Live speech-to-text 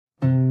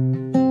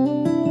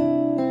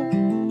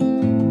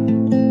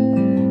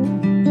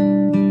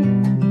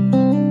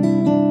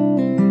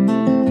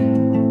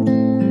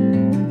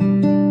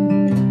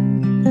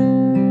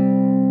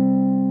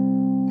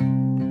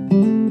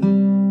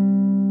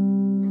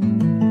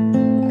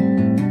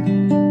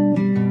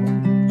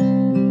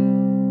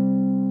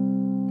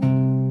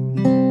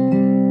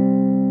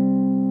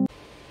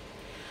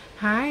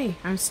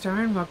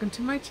Star and welcome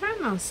to my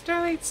channel,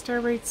 Starlight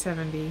Starbright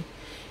 70.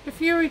 If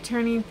you're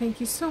returning, thank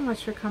you so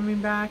much for coming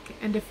back,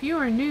 and if you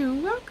are new,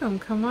 welcome,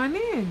 come on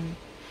in.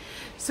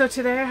 So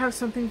today I have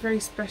something very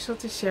special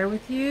to share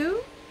with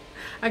you.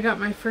 I got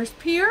my first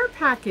PR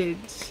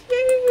package.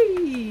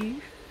 Yay!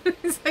 I'm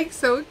like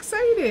so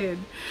excited.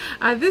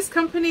 This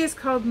company is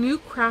called New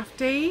Craft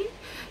Day.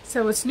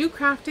 So it's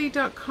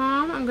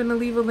newcraftday.com. I'm going to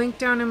leave a link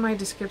down in my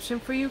description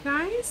for you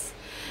guys.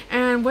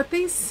 And what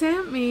they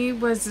sent me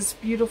was this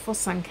beautiful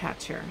sun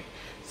catcher.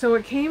 So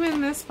it came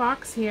in this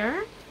box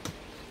here.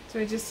 So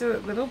I just did a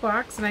little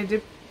box, and I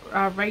did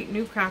write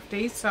New Craft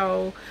Day,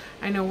 so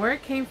I know where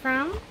it came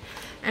from.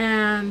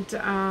 And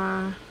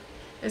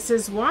it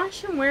says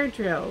wash and wear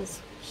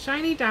drills,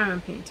 shiny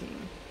diamond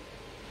painting.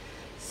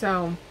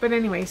 So, but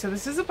anyway, so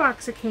this is a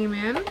box that came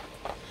in.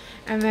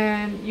 And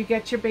then you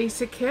get your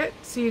basic kit.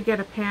 So you get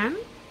a pen,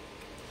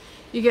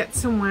 you get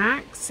some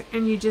wax,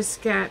 and you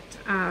just get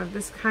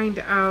this kind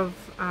of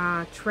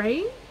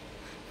tray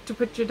to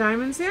put your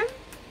diamonds in.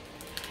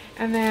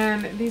 And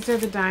then these are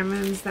the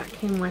diamonds that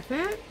came with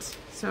it.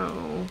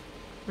 So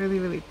really,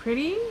 really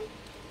pretty.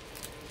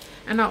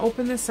 And I'll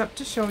open this up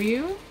to show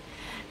you.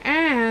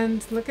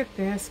 And look at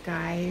this,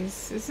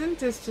 guys. Isn't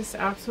this just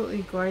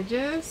absolutely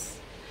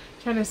gorgeous?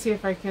 I'm trying to see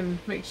if I can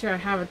make sure I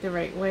have it the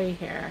right way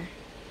here.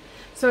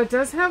 So it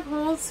does have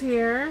holes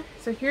here.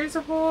 So here's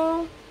a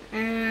hole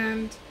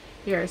and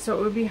here. So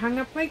it would be hung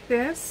up like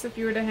this if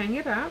you were to hang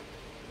it up.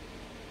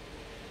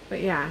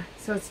 But yeah,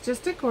 so it's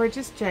just a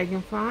gorgeous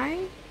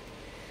dragonfly.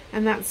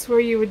 And that's where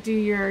you would do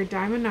your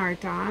diamond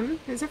art on,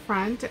 is the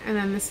front. And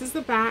then this is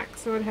the back,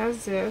 so it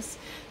has this.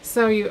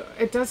 So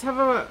it does have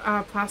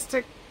a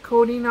plastic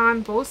coating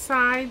on both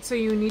sides, so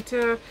you need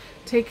to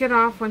take it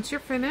off once you're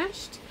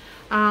finished.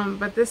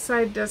 But this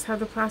side does have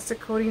the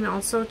plastic coating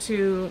also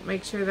to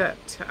make sure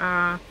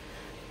that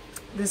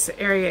this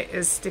area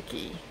is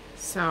sticky.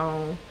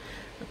 So,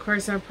 of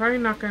course, I'm probably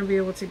not going to be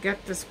able to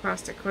get this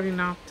plastic coating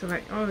off till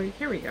like, oh,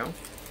 here we go.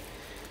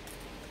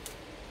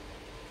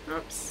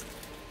 Oops.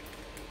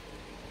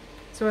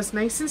 So it's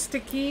nice and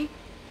sticky. I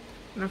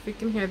don't know if you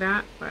can hear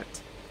that,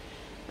 but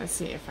let's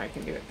see if I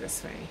can do it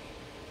this way.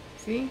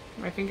 See,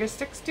 my finger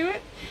sticks to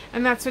it,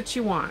 and that's what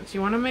you want. You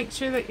want to make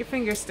sure that your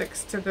finger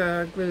sticks to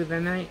the glue,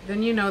 then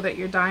you know that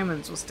your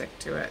diamonds will stick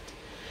to it.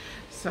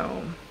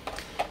 So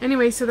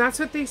anyway, so that's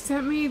what they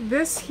sent me.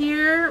 This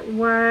here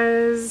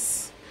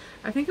was,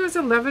 I think it was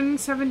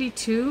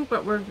 $11.72,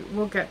 but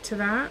we'll get to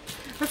that.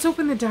 Let's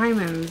open the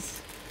diamonds.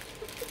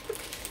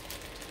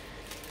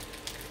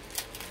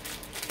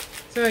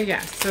 So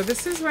yeah, so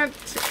this is what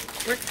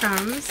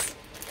comes,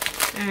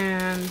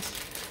 and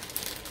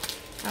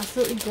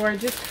absolutely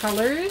gorgeous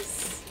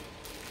colors.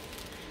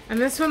 And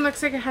this one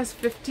looks like it has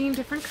 15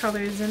 different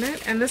colors in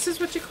it. And this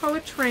is what you call a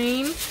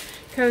train,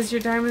 because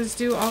your diamonds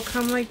do all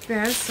come like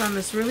this on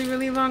this really,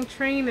 really long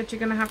train that you're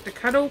going to have to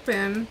cut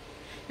open.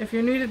 If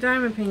you're new to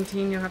diamond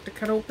painting, you'll have to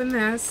cut open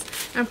this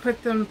and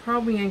put them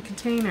probably in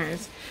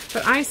containers.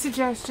 But I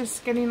suggest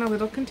just getting a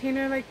little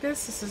container like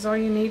this. This is all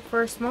you need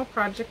for a small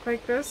project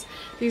like this.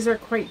 These are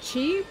quite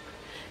cheap,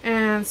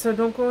 and so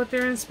don't go out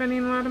there and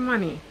spending a lot of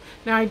money.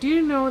 Now I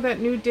do know that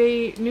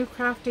New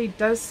Craft Day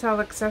does sell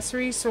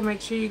accessories, so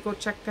make sure you go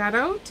check that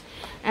out,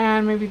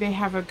 and maybe they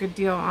have a good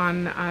deal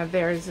on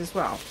theirs as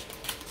well.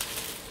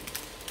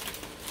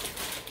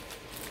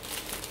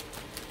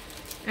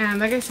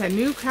 And like I said,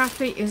 New Craft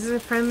Day is a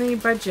friendly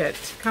budget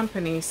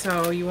company,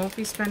 so you won't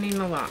be spending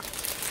a lot.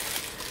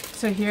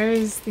 So here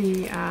is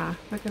the,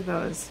 look at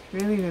those,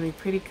 really, really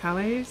pretty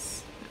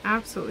colors.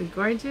 Absolutely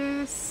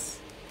gorgeous.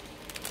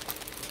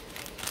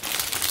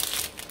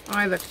 Oh,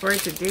 I look forward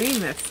to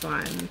doing this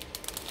one.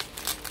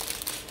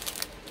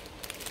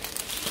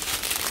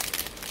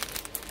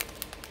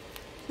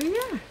 So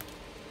yeah,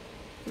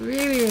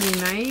 really,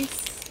 really nice.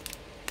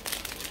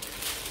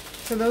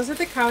 So those are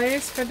the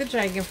colors for the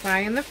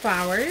dragonfly and the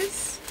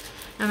flowers.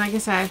 And like I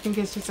said, I think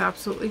it's just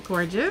absolutely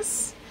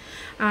gorgeous.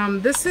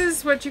 This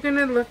is what you're going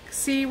to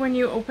see when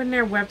you open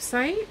their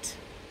website.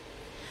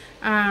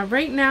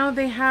 Right now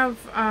they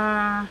have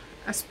a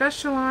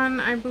special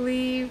on, I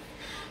believe.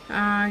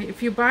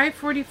 If you buy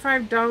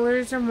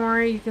 $45 or more,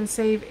 you can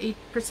save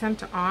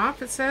 8%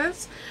 off, it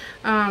says.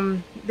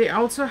 They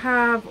also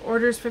have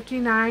orders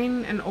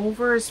 $59 and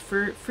over is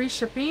for free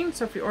shipping.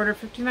 So if you order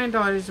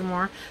 $59 or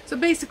more, so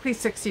basically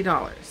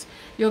 $60,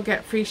 you'll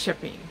get free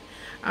shipping.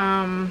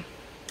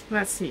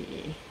 Let's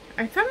see.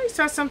 I thought I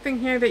saw something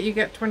here that you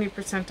get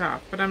 20%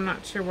 off, but I'm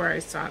not sure where I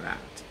saw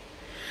that.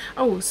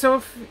 Oh,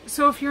 so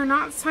if you're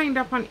not signed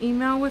up on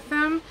email with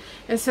them,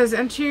 it says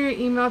enter your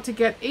email to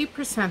get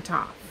 8%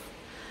 off.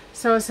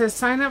 So it says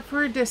sign up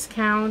for a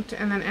discount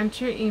and then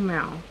enter your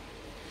email.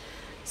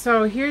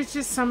 So here's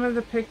just some of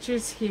the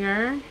pictures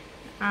here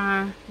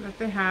that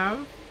they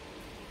have.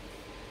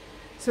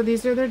 So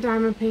these are their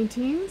diamond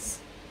paintings.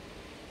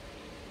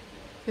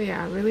 So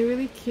yeah, really,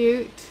 really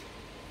cute.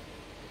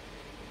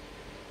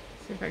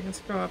 See if I can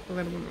scroll up a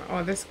little bit more.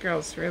 Oh, this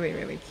girl's really,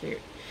 really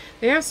cute.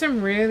 They have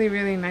some really,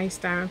 really nice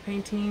diamond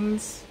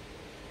paintings.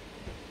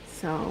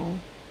 So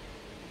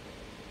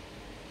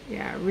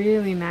Yeah,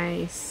 really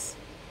nice.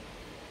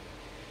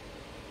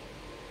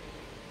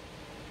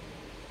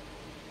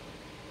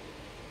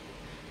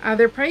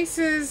 Their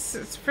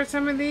prices for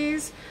some of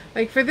these,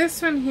 like for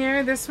this one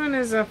here, this one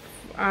is a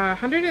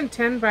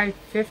 110 by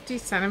 50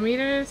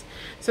 centimeters,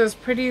 so it's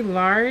pretty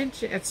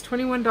large. It's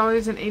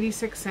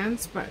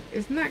 $21.86, but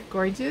isn't that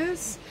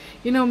gorgeous?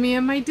 You know me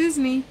and my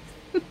Disney.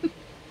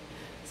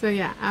 So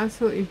yeah,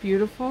 absolutely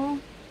beautiful.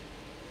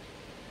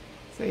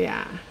 So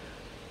yeah,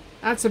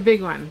 that's a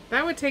big one.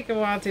 That would take a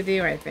while to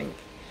do, I think.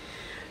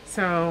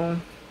 So,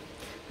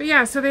 but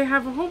yeah, so they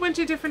have a whole bunch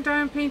of different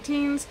diamond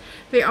paintings.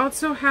 They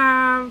also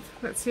have,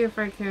 let's see if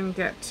I can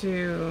get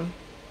to,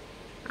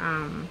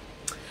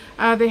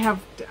 they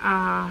have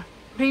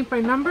paint by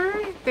number.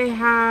 They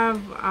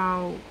have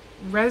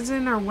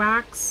resin or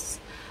wax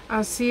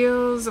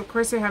seals. Of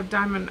course, they have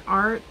diamond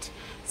art.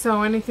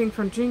 So anything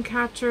from dream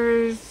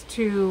catchers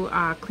to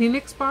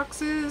Kleenex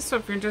boxes. So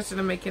if you're interested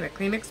in making a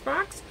Kleenex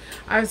box,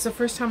 it's the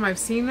first time I've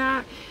seen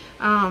that.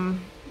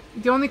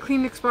 The only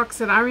Kleenex box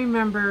that I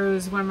remember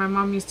is when my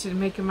mom used to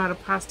make them out of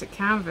plastic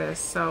canvas.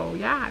 So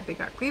yeah, they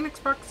got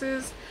Kleenex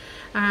boxes,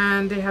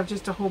 and they have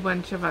just a whole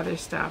bunch of other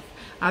stuff.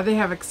 They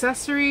have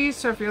accessories,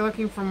 so if you're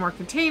looking for more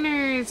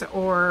containers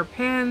or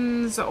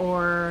pens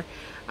or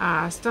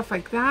stuff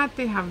like that,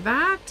 they have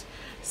that.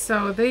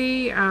 So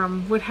they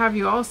would have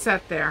you all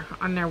set there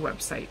on their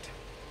website.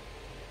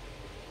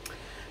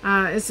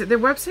 Their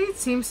website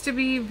seems to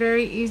be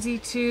very easy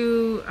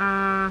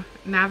to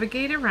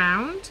navigate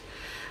around.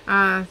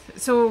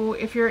 So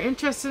if you're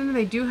interested,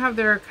 they do have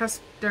their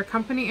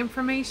company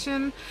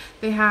information.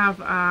 They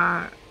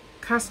have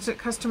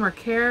customer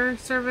care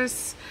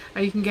service.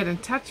 You can get in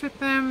touch with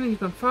them. You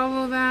can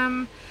follow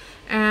them,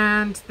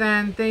 and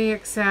then they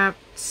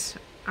accept.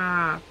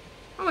 Oh,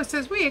 it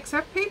says we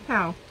accept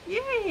PayPal.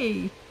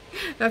 Yay!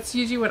 That's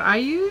usually what I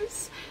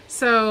use.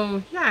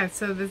 So yeah,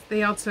 so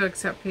they also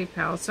accept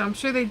PayPal. So I'm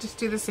sure they just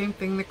do the same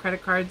thing, the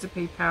credit cards, the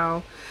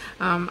PayPal.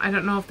 I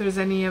don't know if there's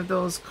any of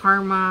those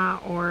Karma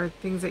or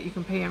things that you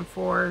can pay in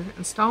 4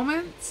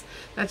 installments.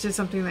 That's just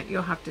something that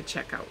you'll have to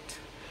check out.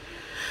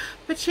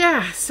 But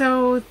yeah,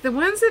 so the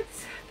ones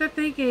that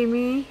they gave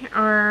me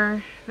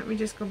are, let me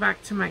just go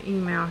back to my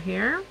email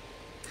here,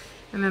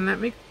 and then let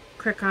me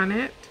click on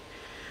it.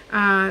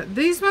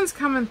 These ones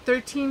come in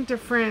 13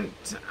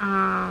 different,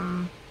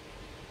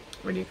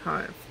 what do you call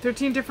it?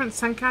 13 different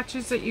sun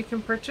catchers that you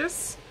can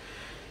purchase.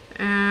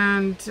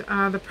 And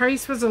the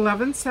price was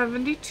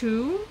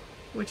 $11.72,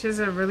 which is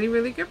a really,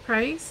 really good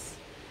price.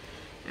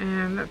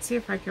 And let's see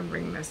if I can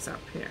bring this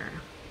up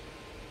here.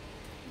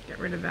 Get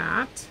rid of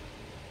that.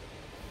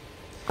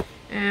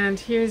 And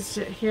here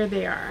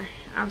they are.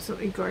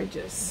 Absolutely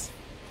gorgeous.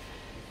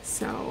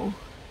 So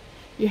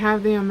you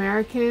have the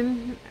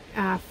American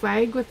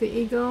flag with the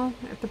eagle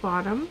at the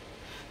bottom.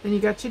 Then you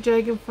got your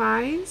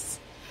dragonflies.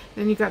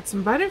 Then you got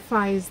some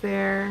butterflies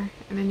there.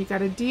 And then you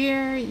got a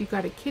deer, you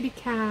got a kitty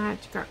cat,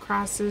 you got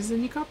crosses,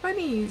 and you got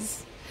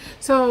bunnies.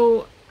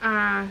 So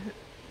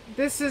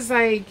this is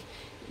like,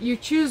 you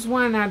choose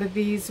one out of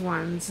these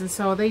ones. And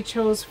so they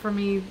chose for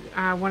me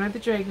one of the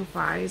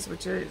dragonflies,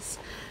 which is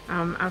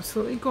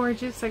absolutely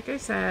gorgeous, like I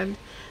said.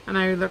 And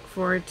I look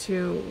forward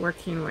to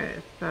working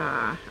with,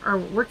 or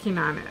working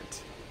on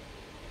it.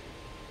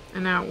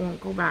 And now it won't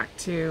go back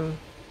to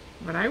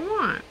what I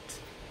want,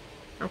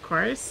 of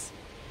course.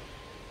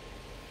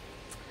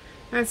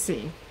 Let's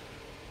see.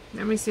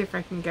 Let me see if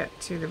I can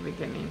get to the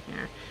beginning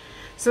here.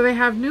 So they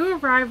have new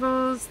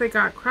arrivals. They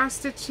got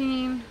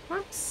cross-stitching.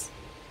 Whoops.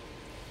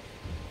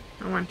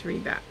 I want to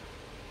read that.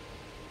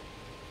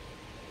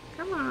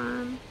 Come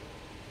on.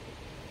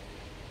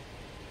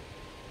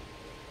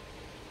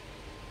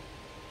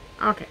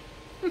 Okay.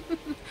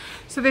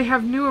 So they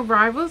have new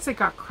arrivals. They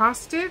got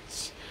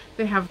cross-stitch.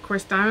 They have, of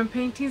course, diamond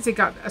paintings. They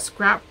got a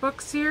scrapbook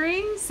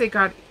series. They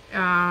got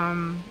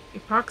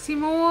epoxy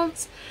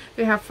molds.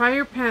 They have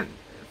fire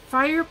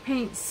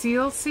paint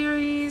seal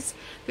series.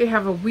 They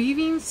have a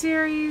weaving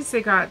series.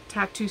 They got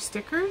tattoo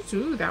stickers.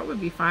 Ooh, that would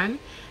be fun.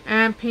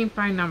 And paint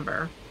by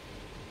number.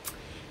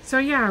 So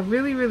yeah,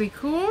 really, really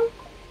cool.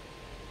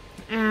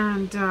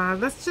 And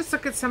let's just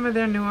look at some of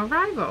their new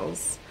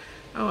arrivals.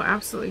 Oh,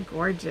 absolutely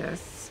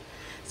gorgeous.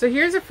 So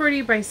here's a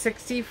 40 by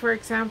 60, for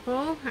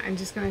example. I'm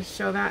just going to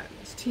show that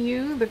to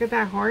you. Look at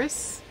that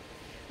horse.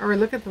 Or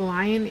look at the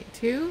lion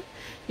too.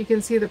 You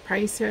can see the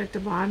price here at the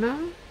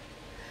bottom.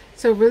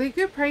 So really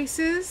good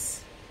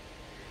prices.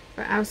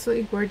 But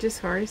absolutely gorgeous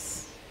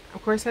horse.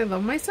 Of course, I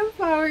love my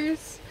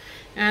sunflowers.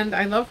 And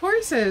I love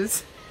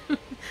horses.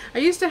 I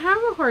used to have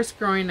a horse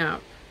growing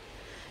up.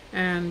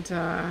 And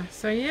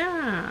so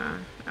yeah,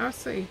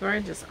 absolutely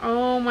gorgeous.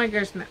 Oh my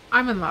gosh,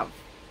 I'm in love.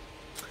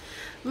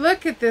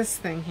 Look at this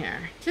thing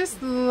here. Just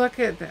look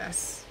at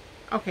this.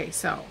 Okay,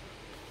 so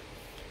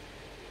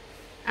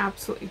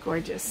absolutely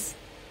gorgeous.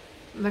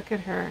 Look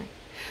at her.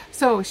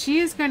 So she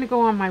is going to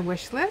go on my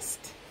wish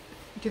list.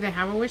 Do they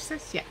have a wish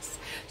list? Yes.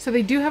 So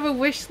they do have a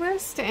wish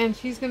list, and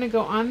she's going to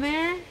go on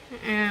there.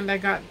 And I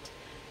got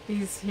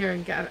these here.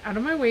 Get out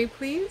of my way,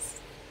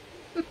 please.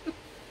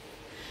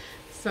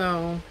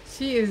 So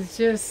she is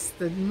just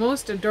the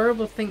most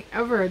adorable thing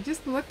ever.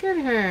 Just look at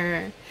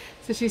her.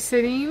 So she's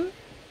sitting.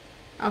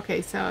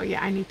 Okay, so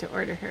yeah, I need to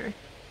order her.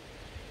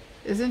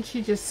 Isn't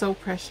she just so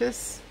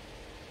precious?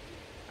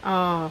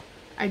 Oh,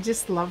 I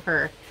just love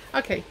her.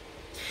 Okay,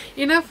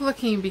 enough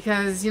looking,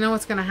 because you know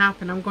what's going to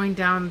happen. I'm going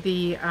down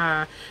the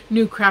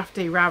new craft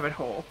day rabbit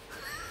hole.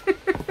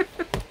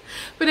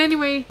 But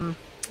anyway,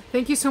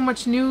 thank you so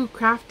much, New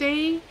Craft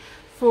Day,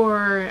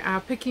 for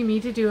picking me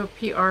to do a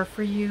PR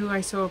for you.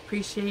 I so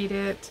appreciate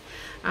it.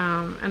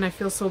 And I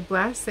feel so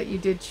blessed that you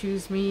did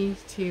choose me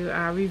to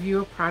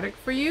review a product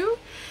for you.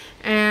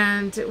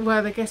 And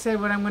well, like I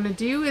said, what I'm going to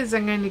do is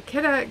I'm going to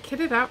kit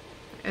it up,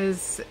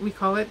 as we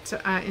call it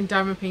in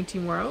diamond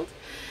painting world.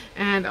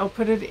 And I'll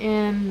put it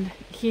in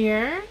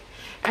here.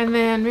 And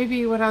then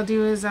maybe what I'll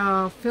do is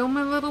I'll film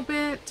a little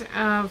bit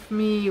of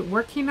me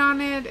working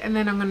on it, and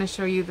then I'm going to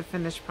show you the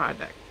finished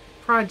project.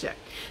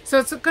 So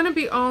it's going to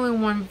be all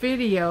in one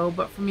video,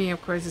 but for me,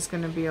 of course, it's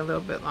going to be a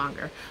little bit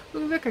longer. Ooh,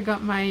 look, I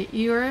got my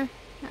earrings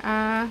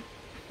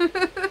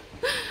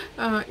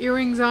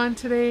on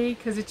today,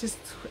 because it's just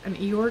an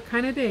Eeyore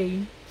kind of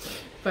day.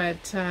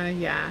 But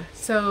yeah,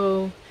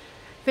 so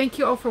thank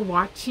you all for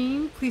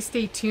watching. Please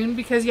stay tuned,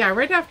 because yeah,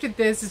 right after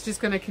this it's just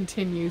going to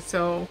continue,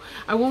 so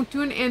I won't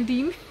do an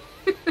ending.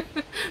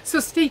 So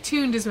stay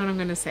tuned is what I'm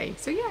going to say.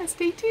 So yeah,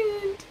 stay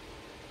tuned.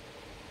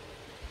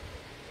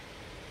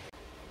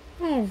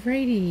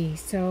 Alrighty,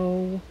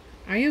 so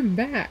I am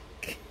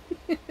back.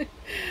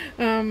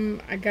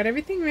 I got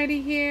everything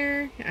ready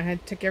here. I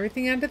took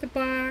everything out of the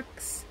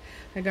box.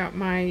 I got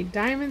my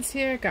diamonds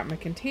here, got my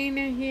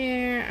container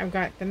here, I've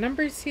got the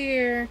numbers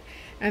here,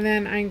 and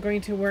then I'm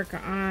going to work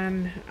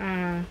on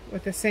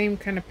with the same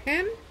kind of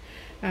pen,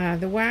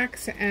 the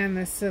wax, and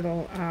this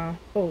little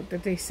boat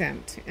that they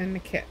sent in the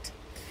kit.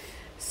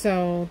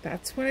 So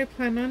that's what I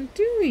plan on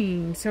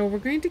doing. So we're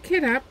going to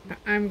kit up.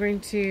 I'm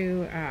going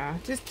to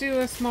just do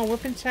a small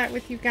whip and chat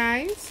with you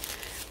guys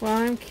while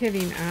I'm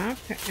kitting up,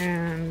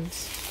 and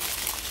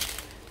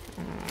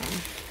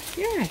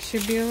yeah, it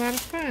should be a lot of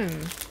fun.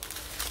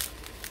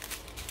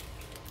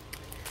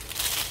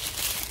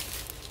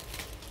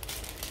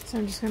 So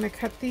I'm just going to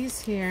cut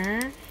these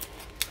here.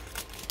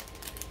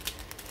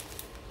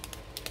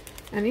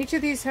 And each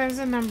of these has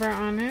a number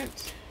on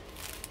it.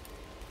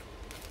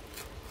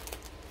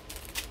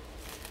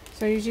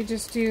 So I usually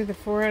just do the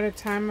 4 at a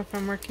time if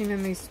I'm working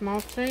in these small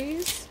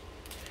trays,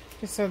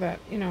 just so that,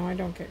 you know, I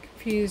don't get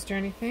confused or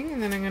anything.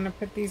 And then I'm going to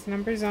put these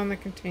numbers on the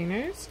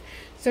containers.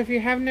 So if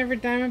you have never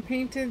diamond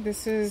painted,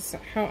 this is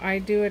how I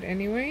do it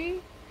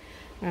anyway.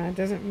 It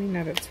doesn't mean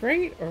that it's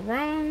right or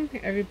wrong.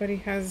 Everybody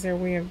has their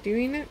way of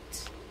doing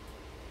it.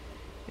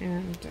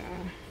 And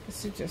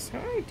this is just how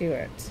I do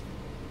it.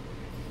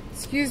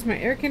 Excuse my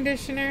air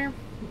conditioner.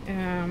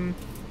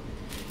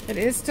 It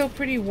is still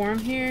pretty warm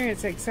here.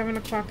 It's like 7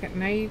 o'clock at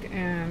night,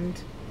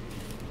 and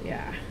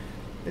yeah,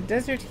 the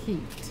desert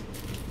heat,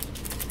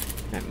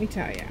 let me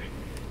tell ya.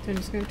 So I'm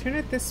just going to turn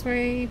it this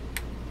way.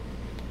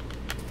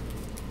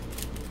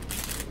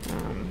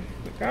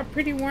 It got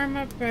pretty warm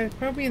up,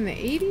 probably in the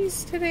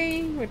 80s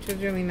today, which was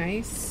really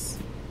nice.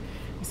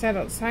 I sat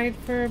outside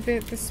for a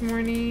bit this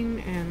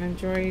morning and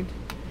enjoyed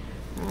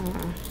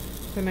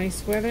the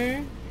nice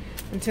weather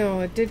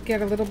until it did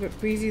get a little bit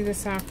breezy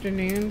this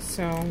afternoon,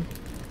 so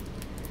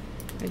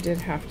I did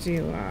have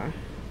to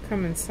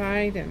come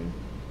inside, and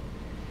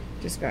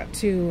just got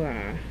too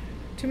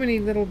many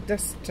little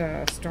dust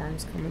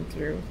storms coming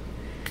through.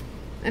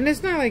 And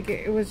it's not like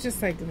it was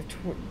just like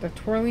the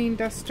twirling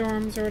dust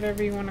storms or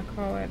whatever you want to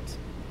call it.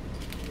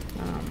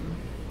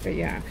 But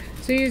yeah,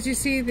 so as you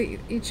see,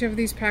 each of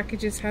these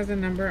packages has a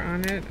number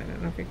on it. I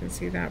don't know if you can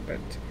see that, but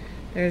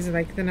there's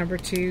like the number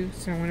 2,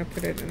 so I want to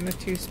put it in the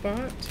 2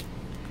 spot.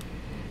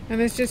 And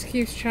this just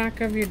keeps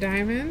track of your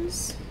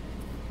diamonds.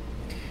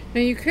 Now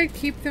you could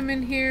keep them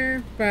in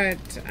here,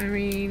 but I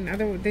mean,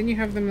 then you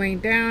have them laying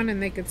down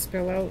and they could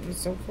spill out and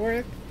so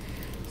forth.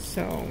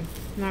 So,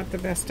 not the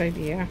best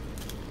idea.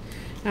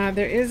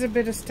 There is a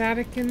bit of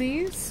static in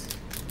these,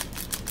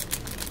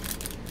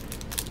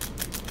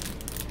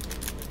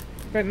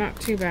 but not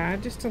too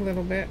bad, just a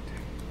little bit.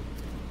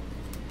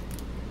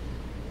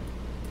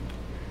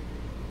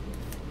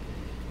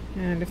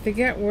 And if they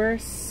get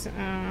worse,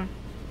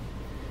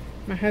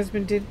 my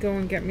husband did go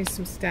and get me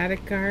some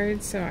static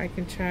guards, so I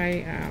can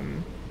try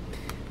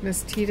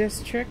Miss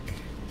Tita's trick.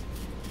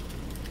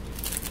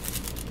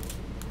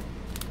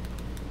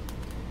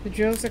 The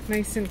drills look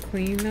nice and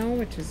clean though,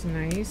 which is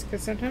nice,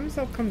 because sometimes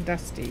they'll come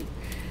dusty,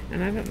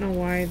 and I don't know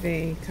why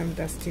they come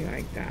dusty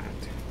like that,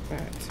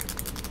 but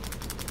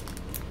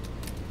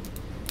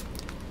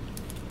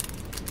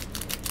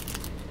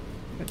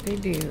they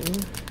do.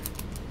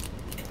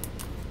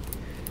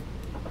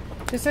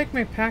 Just like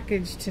my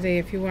package today,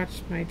 if you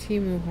watched my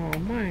Temu haul,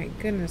 my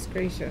goodness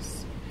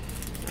gracious.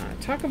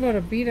 Talk about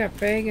a beat up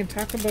bag, and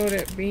talk about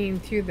it being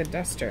through the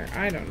duster.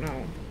 I don't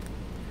know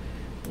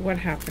what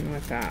happened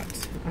with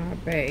that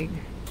bag.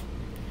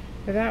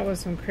 But that was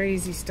some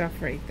crazy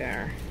stuff right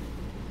there.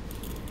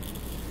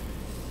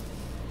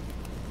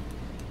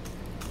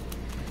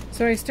 So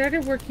So I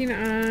started working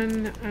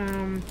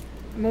on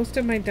most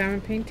of my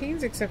diamond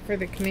paintings except for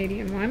the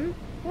Canadian one.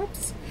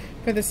 Whoops.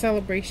 For the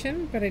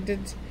celebration, but I did...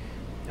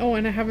 Oh,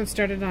 and I haven't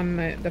started on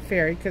the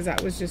fairy because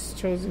that was just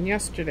chosen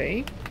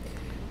yesterday.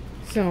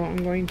 So I'm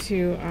going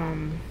to...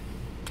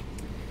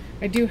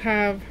 I do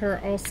have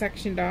her all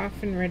sectioned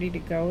off and ready to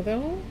go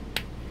though.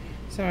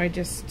 So I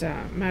just,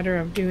 matter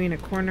of doing a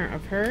corner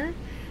of her.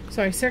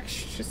 So I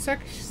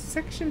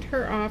sectioned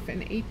her off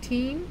in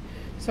 18.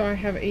 So I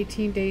have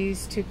 18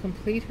 days to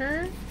complete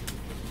her.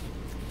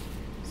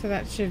 So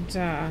that should,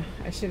 I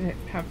should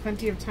have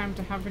plenty of time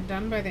to have her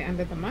done by the end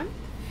of the month.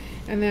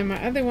 And then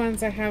my other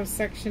ones I have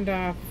sectioned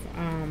off,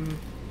 I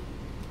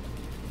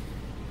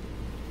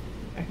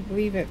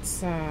believe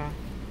it's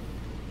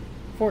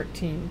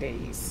 14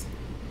 days.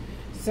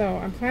 So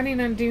I'm planning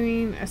on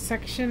doing a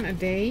section a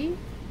day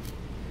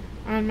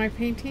on my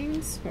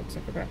paintings. Whoops,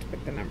 I forgot to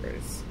put the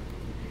numbers.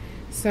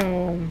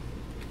 So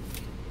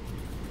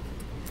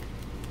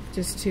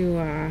just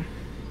to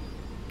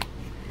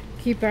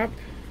keep up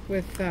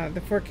with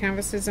the 4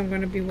 canvases I'm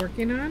going to be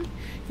working on.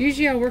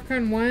 Usually I'll work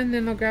on one,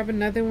 then I'll grab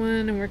another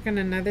one and work on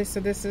another. So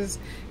this is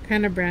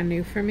kind of brand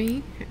new for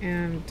me.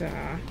 And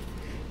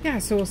yeah,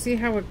 so we'll see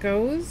how it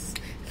goes.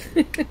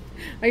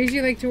 I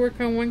usually like to work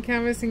on one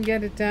canvas and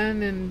get it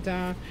done,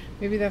 and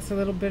maybe that's a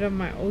little bit of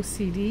my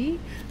OCD,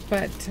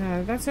 but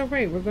that's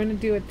alright. We're going to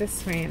do it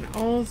this way and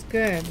all's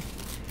good,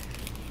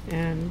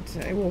 and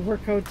it will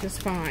work out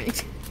just fine.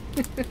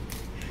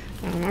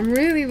 I'm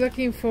really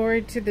looking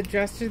forward to the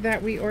dresser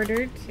that we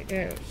ordered.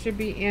 It should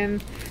be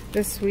in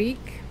this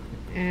week,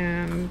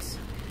 and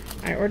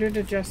I ordered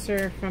a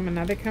dresser from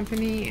another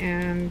company,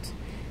 and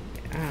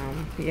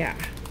yeah,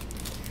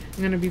 I'm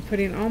going to be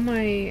putting all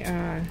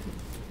my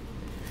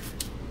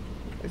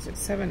is it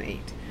 7, 8?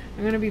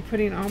 I'm going to be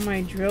putting all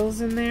my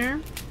drills in there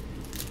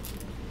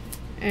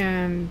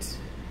and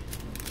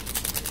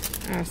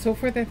so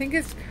forth. I think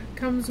it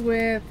comes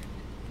with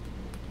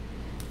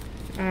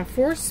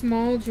 4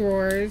 small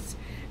drawers,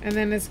 and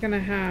then it's going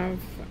to have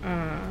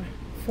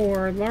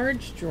 4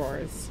 large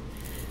drawers.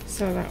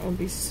 So that will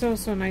be so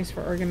nice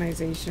for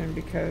organization,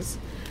 because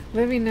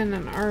living in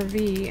an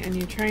RV and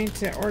you're trying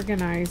to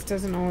organize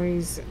doesn't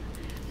always,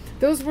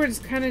 those words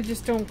kind of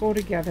just don't go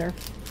together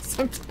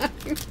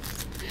sometimes.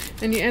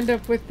 And you end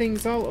up with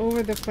things all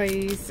over the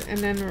place. And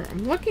then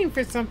I'm looking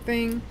for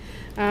something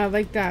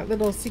like that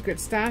little secret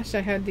stash I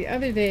had the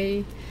other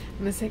day.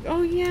 And it's like,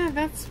 oh yeah,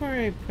 that's where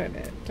I put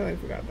it. Totally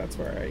forgot that's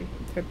where I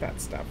put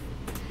that stuff.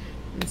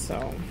 And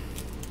so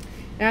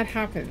that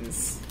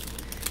happens.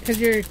 Because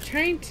you're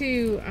trying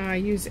to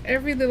use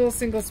every little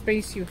single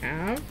space you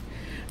have.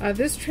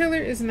 This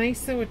trailer is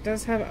nice though. It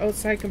does have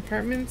outside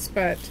compartments.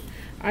 But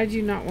I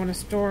do not want to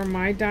store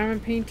my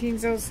diamond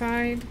paintings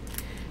outside.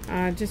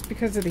 Just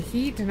because of the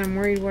heat, and I'm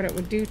worried what it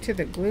would do to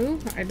the glue.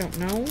 I don't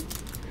know,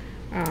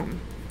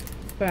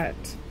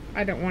 but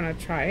I don't want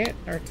to try it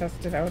or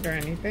test it out or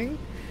anything.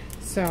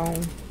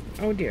 So,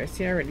 oh dear,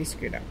 see, I already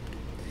screwed up.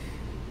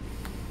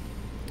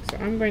 So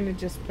I'm going to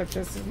just put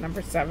this as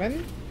number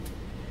 7.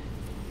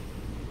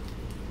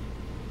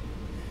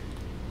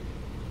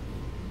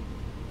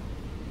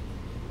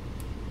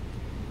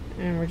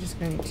 And we're just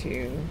going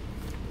to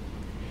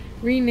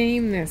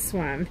rename this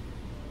one.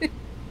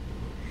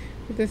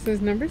 Put this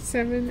as number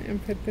 7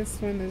 and put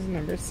this one as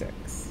number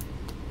 6.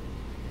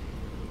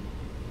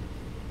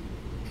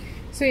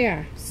 So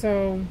yeah,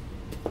 so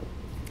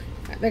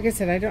like I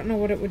said, I don't know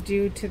what it would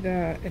do to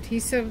the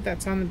adhesive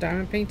that's on the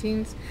diamond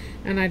paintings,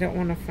 and I don't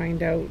want to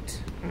find out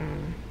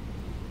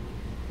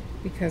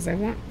because I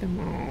want them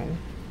all.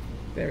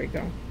 There we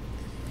go.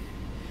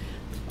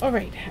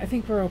 Alright, I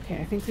think we're okay.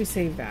 I think we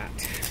saved that.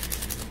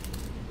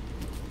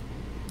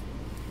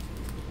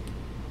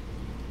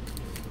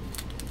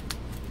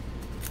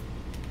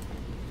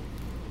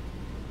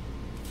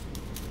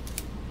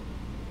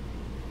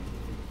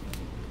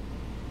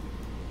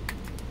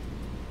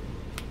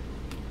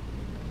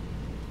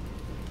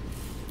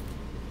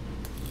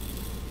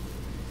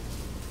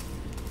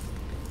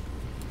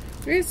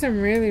 There's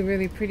some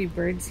really pretty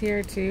birds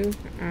here too.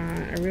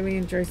 I really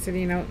enjoy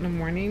sitting out in the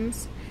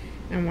mornings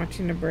and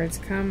watching the birds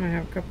come. I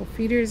have a couple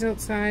feeders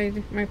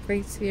outside my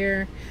place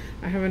here.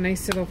 I have a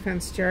nice little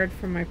fenced yard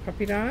for my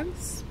puppy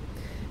dogs.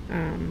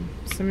 Some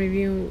of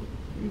you,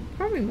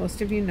 probably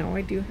most of you know,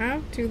 I do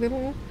have 2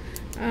 little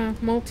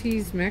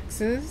Maltese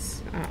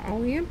mixes,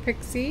 Ollie and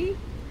Pixie,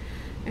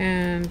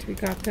 and we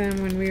got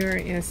them when we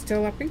were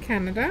still up in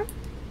Canada,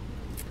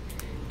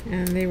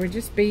 and they were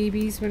just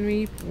babies when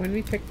we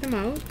picked them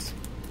out,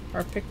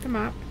 or picked them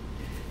up.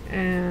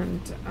 And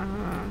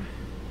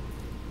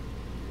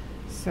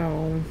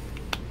so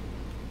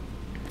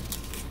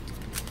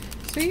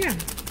yeah,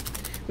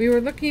 we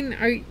were looking.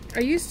 I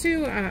used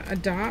to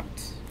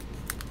adopt,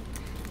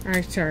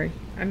 or sorry,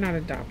 not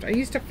adopt, I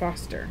used to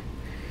foster.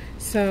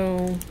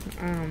 So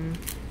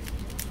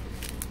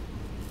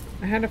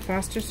I had a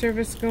foster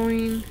service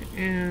going,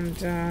 and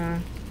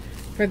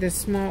for this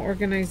small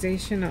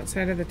organization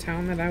outside of the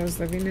town that I was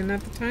living in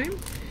at the time,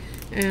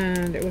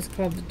 and it was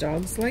called The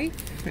Dog's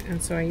Life,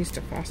 and so I used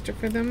to foster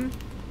for them.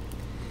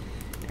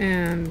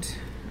 And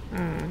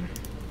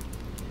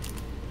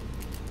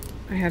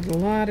I had a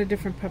lot of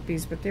different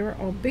puppies, but they were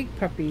all big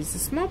puppies. The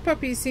small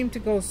puppies seem to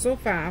go so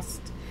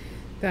fast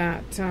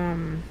that,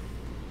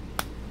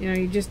 you know,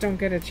 you just don't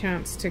get a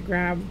chance to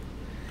grab,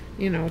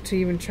 you know, to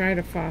even try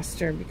to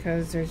foster,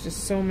 because there's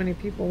just so many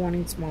people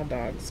wanting small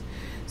dogs.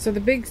 So the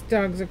big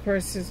dogs, of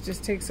course, it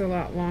just takes a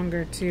lot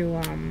longer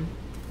to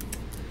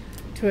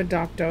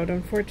adopt out,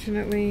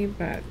 unfortunately.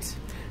 But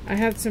I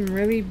had some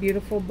really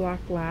beautiful black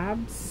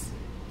labs,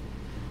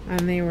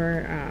 and they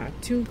were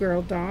 2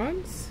 girl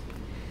dogs.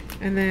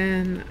 And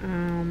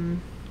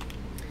then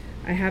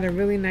I had a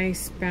really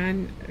nice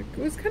it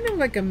was kind of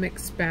like a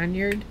mixed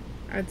Spaniard,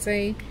 I'd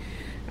say,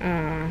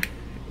 an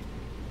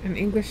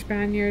English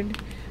Spaniard,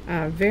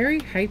 very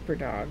hyper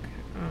dog,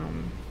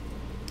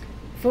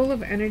 full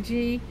of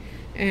energy.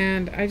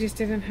 And I just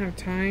didn't have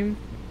time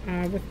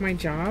with my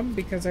job,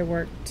 because I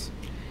worked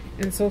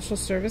in social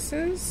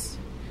services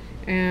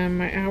and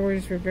my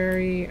hours were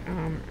very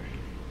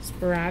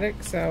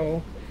sporadic.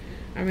 So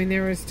I mean,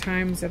 there was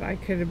times that I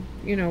could,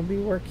 you know, be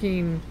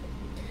working,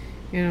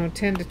 you know,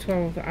 10 to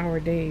 12 hour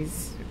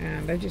days,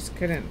 and I just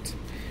couldn't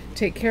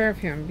take care of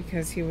him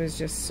because he was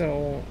just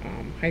so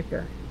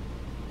hyper.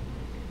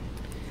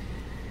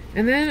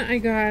 And then I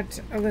got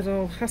a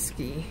little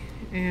husky,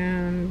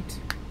 and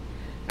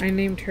I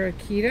named her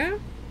Akita,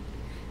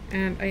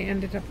 and I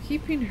ended up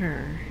keeping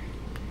her.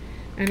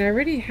 And I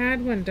already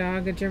had one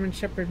dog, a German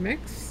Shepherd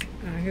mix.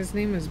 His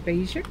name was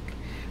Basic,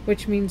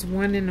 which means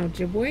one in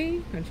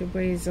Ojibwe.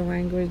 Ojibwe is the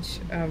language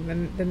of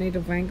the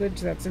native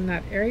language that's in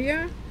that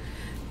area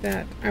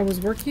that I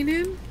was working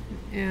in.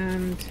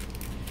 And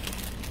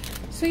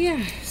so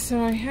yeah,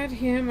 so I had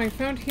him. I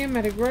found him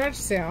at a garage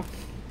sale.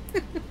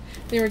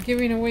 They were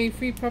giving away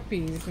free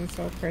puppies, and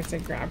so of course I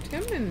grabbed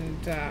him,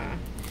 and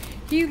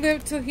he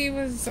lived till he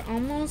was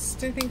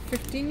almost, I think,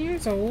 15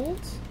 years old.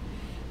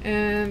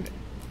 And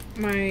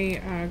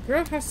my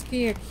girl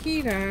husky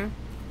Akita,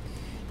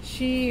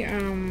 she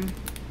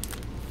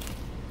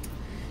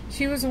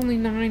was only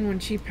 9 when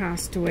she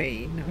passed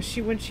away. Now,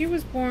 when she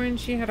was born,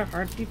 she had a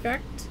heart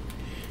defect,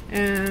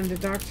 and the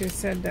doctor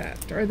said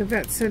that, or the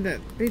vet said that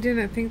they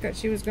didn't think that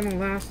she was going to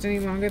last any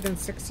longer than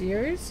 6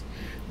 years.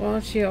 Well,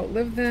 she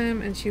outlived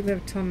them, and she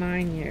lived till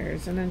 9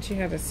 years, and then she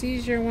had a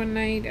seizure one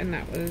night, and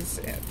that was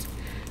it.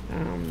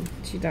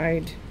 She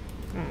died.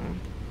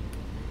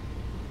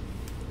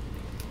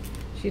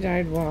 She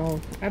died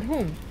while at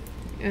home.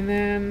 And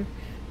then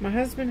my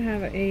husband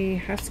had a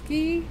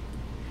husky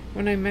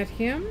when I met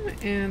him,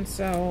 and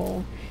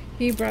so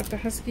he brought the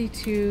husky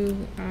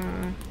to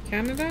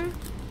Canada.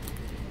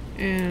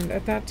 And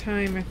at that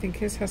time, I think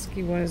his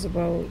husky was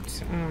about,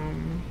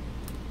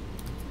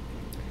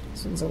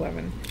 this one's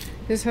 11.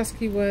 His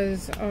husky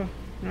was, oh,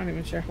 I'm not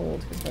even sure how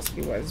old his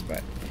husky was,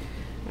 but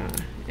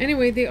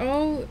anyway,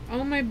 all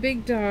my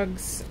big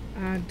dogs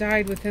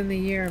died within the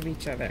year of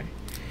each other.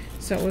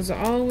 So it was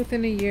all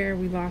within a year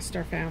we lost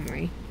our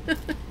family.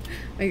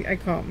 I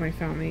call it my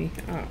family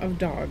of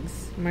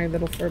dogs, my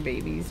little fur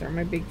babies, or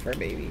my big fur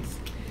babies.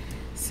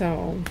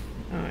 So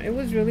it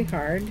was really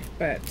hard,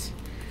 but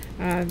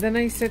then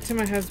I said to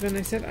my husband,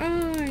 I said,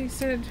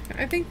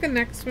 I think the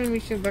next one we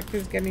should look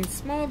is getting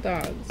small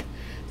dogs.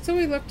 So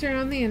we looked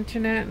around the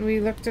internet, and we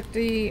looked at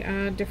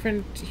the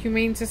different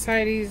humane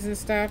societies and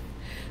stuff.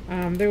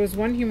 There was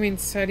one humane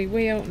society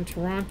way out in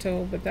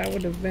Toronto, but that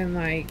would have been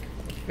like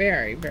a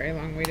very, very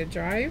long way to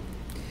drive.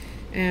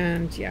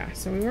 And yeah,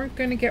 so we weren't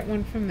going to get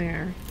one from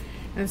there.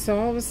 And so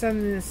all of a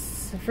sudden,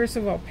 first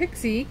of all,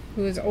 Pixie,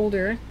 who is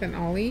older than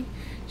Ollie,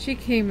 she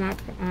came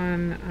up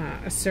on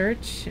a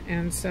search,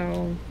 and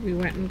so we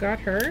went and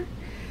got her.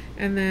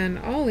 And then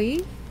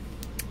Ollie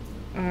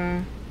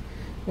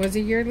was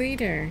a year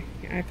later.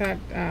 I thought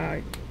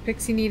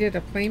Pixie needed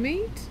a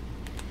playmate,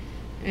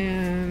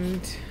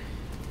 and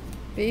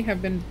they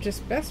have been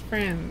just best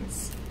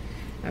friends.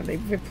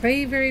 They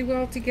play very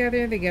well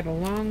together, they get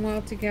along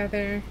well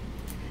together,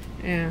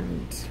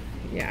 and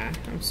yeah,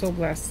 I'm so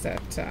blessed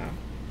that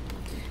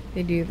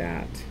they do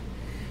that.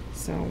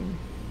 So,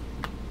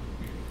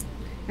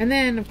 and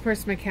then of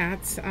course my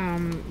cats.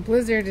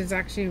 Blizzard is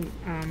actually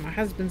my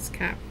husband's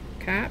cat.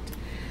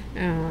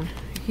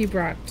 He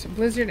brought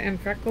Blizzard and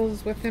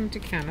Freckles with him to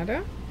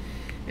Canada,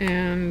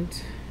 and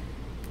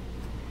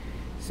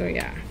so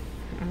yeah,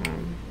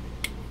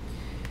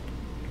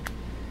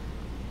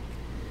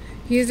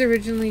 he is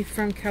originally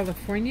from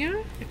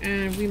California,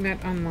 and we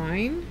met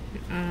online,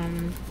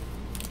 and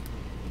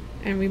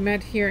we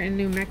met here in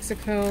New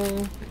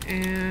Mexico,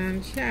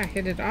 and yeah,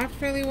 hit it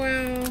off really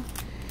well.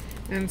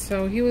 And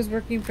so he was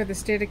working for the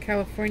state of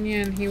California,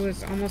 and he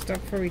was almost up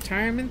for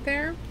retirement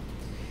there.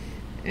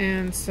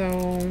 And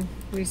so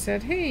we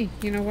said, hey,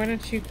 you know, why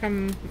don't you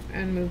come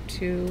and move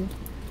to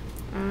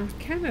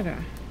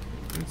Canada?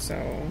 And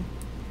so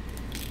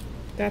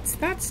that's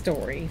that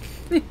story.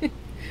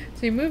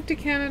 So he moved to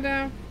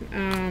Canada,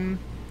 and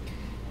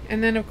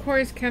then of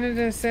course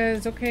Canada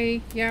says,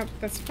 okay, yep,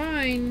 that's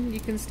fine, you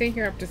can stay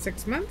here up to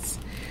 6 months,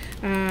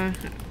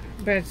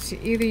 but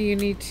either you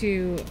need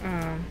to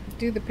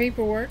do the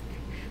paperwork,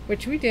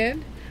 which we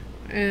did,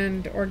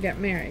 and or get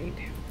married.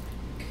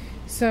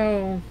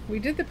 So we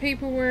did the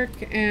paperwork,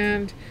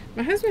 and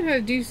my husband had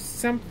to do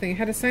something,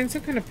 had to sign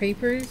some kind of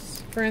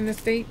papers for in the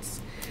States.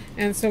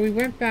 And so we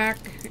went back,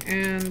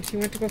 and he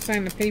went to go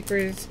sign the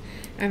papers,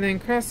 and then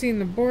crossing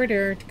the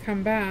border to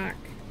come back,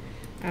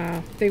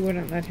 they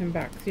wouldn't let him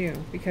back through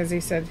because they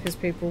said his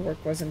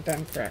paperwork wasn't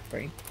done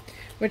correctly.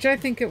 Which I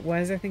think it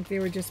was. I think they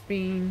were just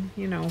being,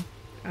 you know,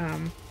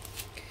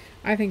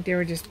 I think they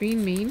were just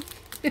being mean.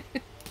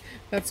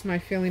 That's my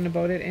feeling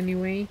about it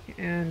anyway.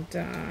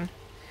 And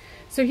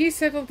so he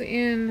settled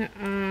in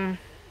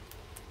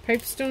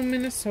Pipestone,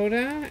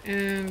 Minnesota,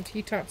 and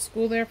he taught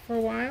school there for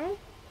a while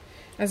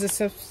as a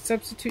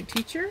substitute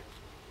teacher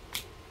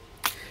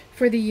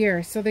for the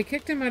year. So they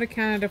kicked him out of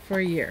Canada for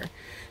a year.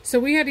 So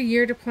we had a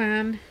year to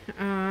plan.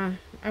 I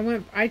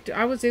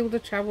was able to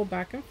travel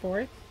back and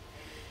forth.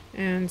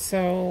 And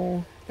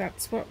so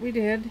that's what we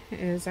did,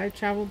 is I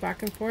traveled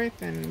back and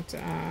forth, and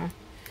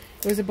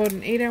it was about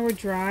an 8-hour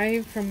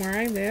drive from where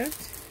I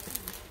lived.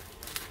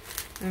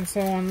 And so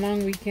on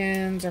long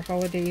weekends or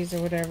holidays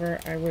or whatever,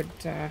 I would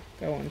go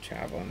and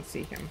travel and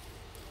see him.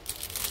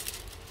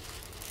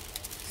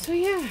 So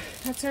yeah,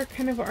 that's our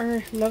kind of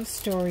our love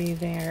story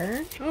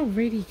there.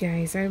 Alrighty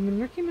guys, I've been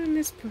working on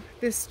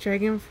this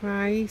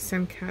dragonfly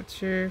sun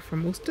catcher for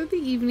most of the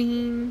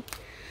evening.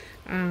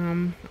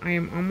 I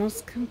am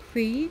almost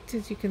complete,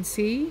 as you can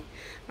see.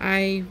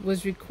 I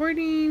was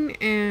recording,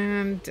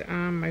 and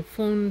my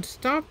phone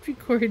stopped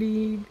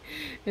recording,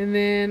 and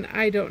then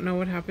I don't know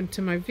what happened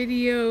to my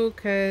video,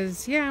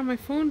 because yeah, my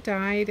phone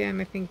died,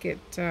 and I think it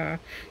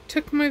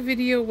took my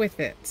video with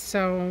it.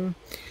 So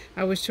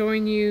I was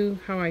showing you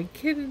how I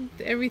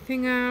kitted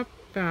everything up,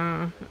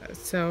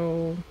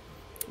 so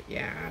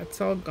yeah,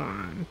 it's all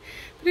gone.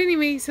 But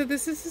anyway, so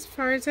this is as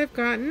far as I've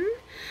gotten.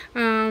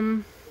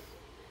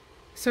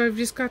 So I've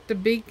just got the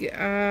big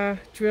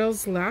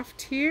drills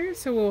left here,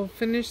 so we'll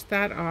finish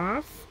that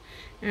off.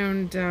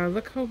 And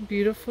look how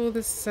beautiful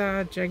this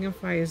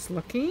dragonfly is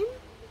looking.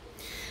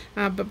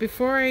 But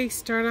before I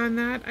start on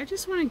that, I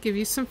just want to give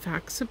you some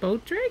facts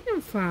about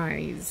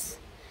dragonflies.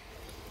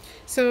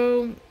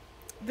 So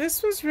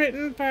this was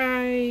written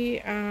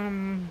by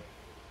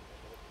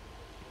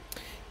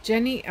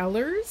Jenny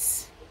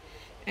Ellers.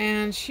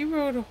 And she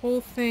wrote a whole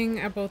thing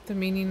about the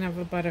meaning of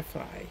a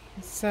butterfly.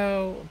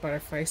 So,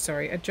 a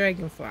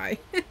dragonfly.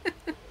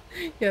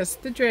 Yes,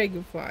 the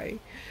dragonfly.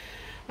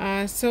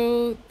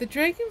 So, the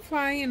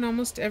dragonfly in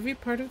almost every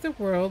part of the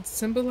world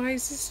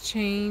symbolizes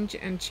change,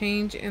 and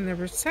change in the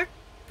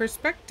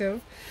perspective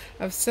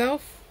of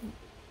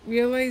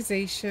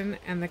self-realization,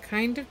 and the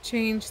kind of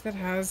change that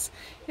has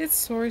its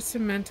source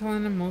in mental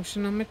and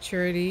emotional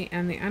maturity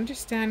and the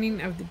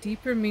understanding of the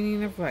deeper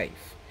meaning of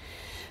life.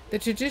 The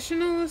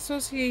traditional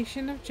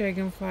association of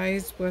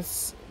dragonflies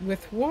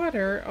with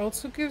water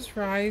also gives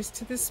rise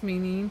to this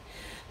meaning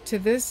to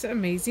this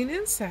amazing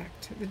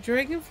insect. The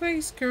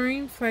dragonfly's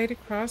scurrying flight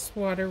across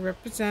water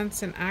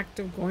represents an act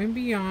of going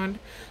beyond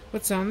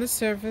what's on the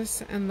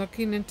surface and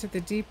looking into the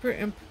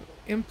deeper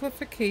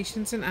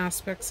implications and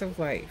aspects of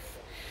life.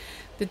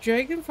 The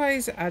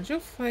dragonfly's agile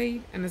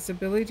flight and its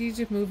ability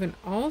to move in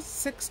all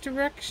 6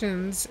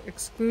 directions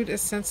exude a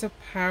sense of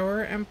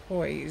power and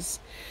poise,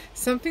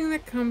 something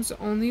that comes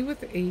only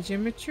with age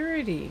and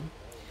maturity.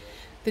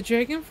 The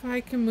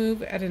dragonfly can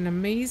move at an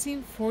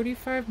amazing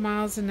 45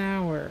 miles an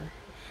hour,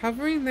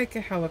 hovering like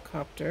a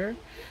helicopter,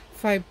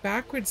 fly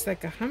backwards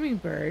like a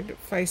hummingbird,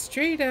 fly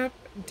straight up,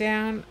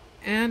 down,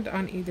 and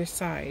on either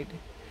side.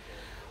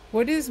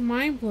 What is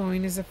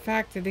mind-blowing is the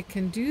fact that it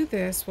can do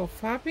this while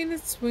flapping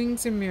its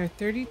wings a mere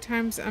 30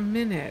 times a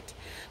minute,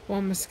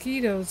 while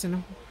mosquitoes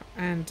and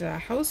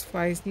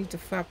houseflies need to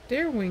flap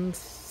their wings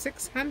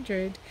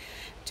 600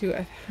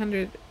 to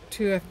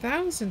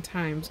 1,000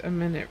 times a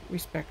minute,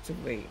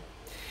 respectively.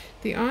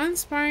 The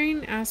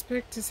awe-inspiring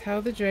aspect is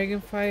how the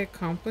dragonfly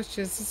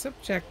accomplishes its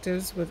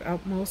objectives with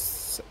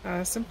utmost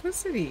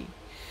simplicity,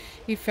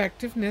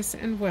 effectiveness,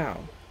 and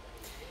well.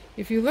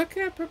 If you look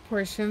at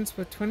proportions,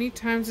 with 20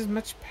 times as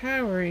much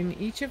power in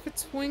each of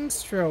its wing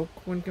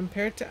stroke when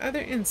compared to other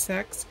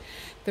insects,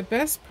 the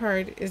best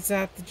part is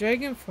that the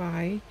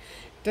dragonfly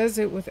does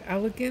it with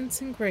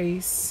elegance and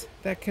grace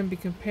that can be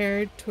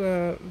compared to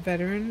a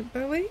veteran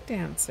ballet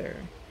dancer.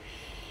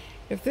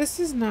 If this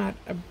is not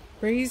a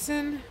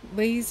brazen,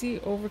 lazy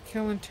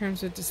overkill in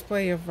terms of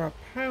display of raw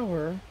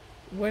power,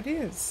 what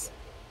is?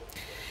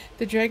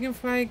 The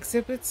dragonfly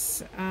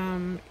exhibits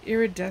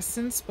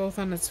iridescence both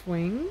on its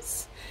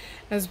wings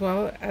as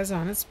well as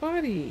on its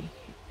body.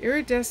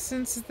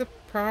 Iridescence is the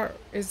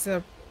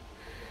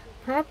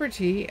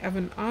property of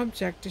an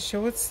object to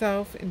show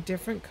itself in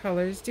different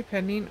colors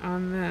depending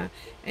on the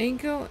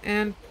angle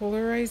and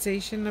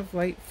polarization of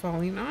light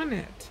falling on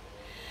it.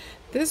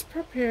 This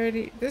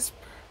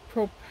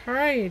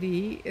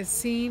propriety is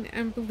seen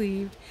and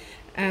believed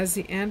as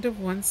the end of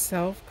one's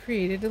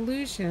self-created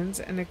illusions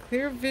and a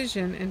clear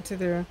vision into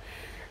the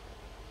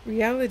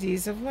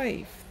realities of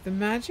life. The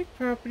magic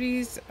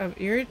properties of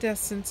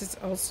iridescence is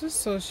also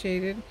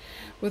associated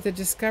with the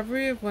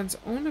discovery of one's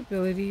own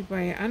ability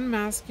by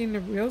unmasking the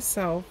real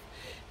self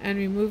and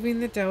removing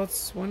the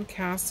doubts one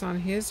casts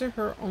on his or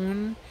her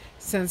own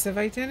sense of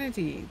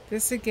identity.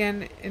 This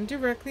again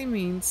indirectly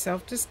means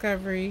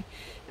self-discovery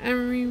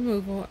and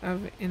removal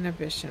of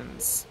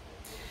inhibitions.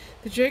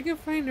 The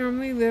dragonfly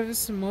normally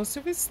lives most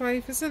of its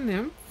life as a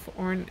nymph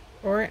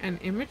or an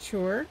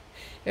immature.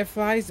 It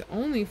flies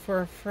only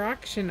for a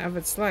fraction of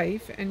its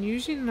life and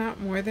usually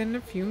not more than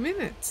a few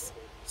months.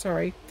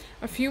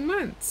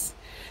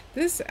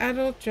 This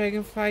adult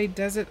dragonfly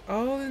does it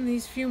all in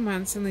these few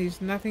months and leaves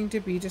nothing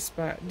to be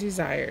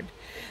desired.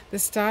 The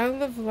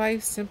style of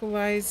life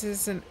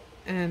symbolizes and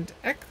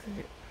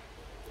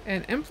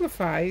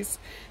amplifies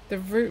the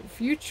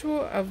virtue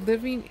of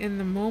living in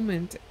the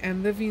moment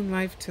and living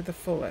life to the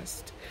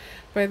fullest.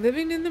 By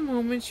living in the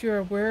moment, you are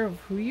aware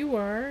of who you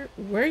are,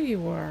 where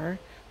you are,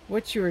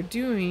 what you are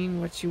doing,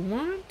 what you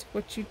want,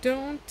 what you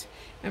don't,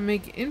 and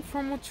make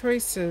informal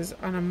choices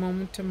on a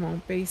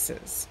moment-to-moment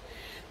basis.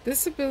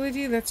 This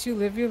ability lets you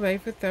live your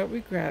life without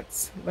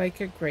regrets, like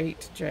a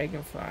great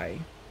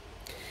dragonfly.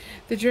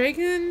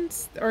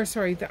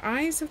 The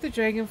eyes of the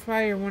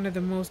dragonfly are one of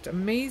the most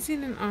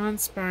amazing and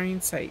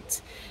awe-inspiring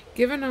sights.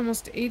 Given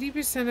almost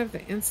 80% of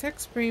the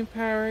insect's brain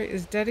power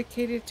is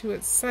dedicated to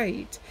its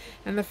sight,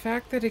 and the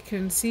fact that it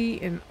can see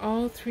in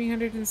all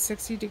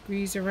 360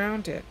 degrees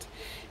around it,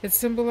 it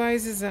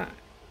symbolizes an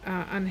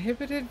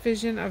uninhibited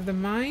vision of the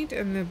mind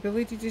and the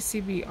ability to see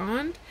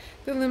beyond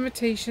the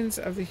limitations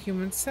of the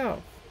human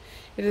self.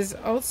 It is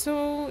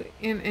also,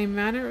 in a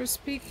manner of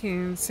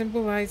speaking,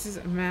 symbolizes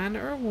a man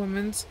or a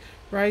woman's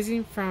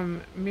rising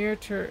from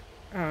materialism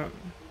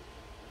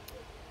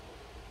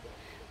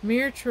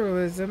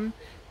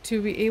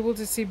to be able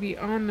to see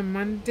beyond the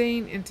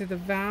mundane into the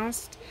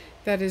vast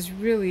that is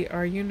really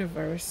our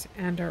universe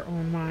and our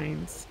own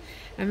minds.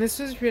 And this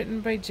was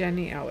written by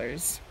Jenny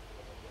Ellers.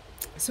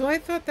 So I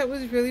thought that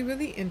was really,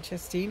 really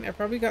interesting. I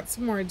probably got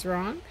some words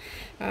wrong.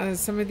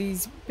 Some of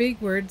these big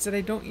words that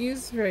I don't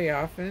use very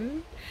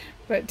often.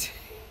 But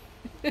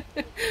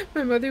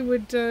my mother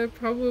would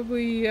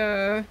probably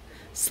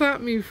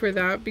slap me for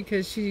that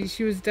because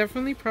she was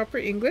definitely proper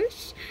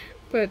English.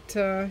 But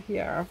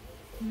yeah.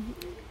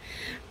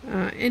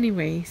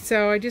 Anyway,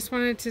 so I just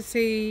wanted to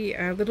say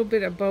a little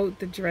bit about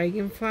the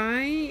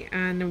dragonfly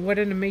and what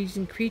an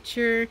amazing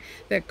creature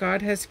that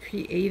God has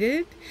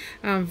created.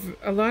 A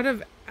lot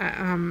of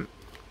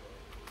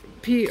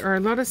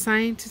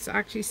scientists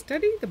actually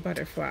study the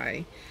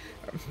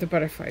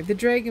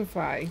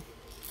dragonfly,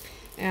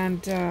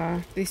 and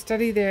they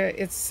study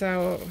its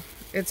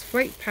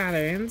flight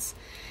patterns,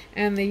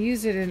 and they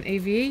use it in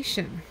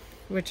aviation,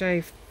 which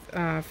I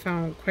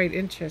found quite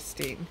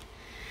interesting.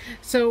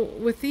 So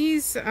with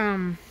these,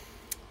 so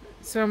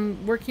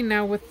I'm working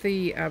now with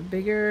the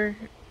bigger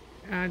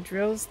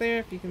drills there,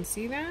 if you can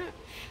see that.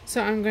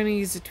 So I'm going to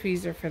use a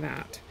tweezer for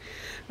that.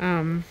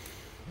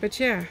 But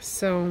yeah,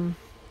 so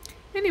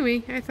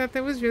anyway, I thought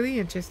that was really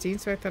interesting,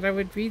 so I thought I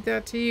would read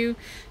that to you,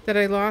 that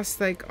I lost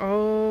like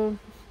all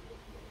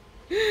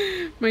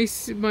my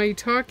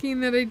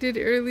talking that I did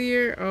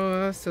earlier.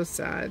 Oh, so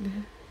sad.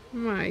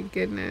 My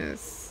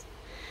goodness.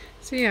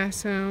 So yeah,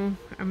 so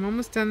I'm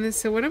almost done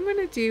this. So what I'm going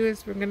to do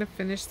is we're going to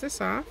finish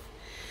this off,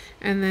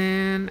 and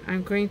then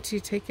I'm going to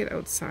take it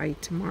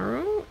outside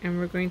tomorrow, and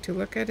we're going to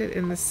look at it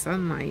in the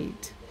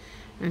sunlight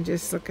and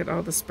just look at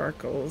all the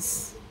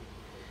sparkles.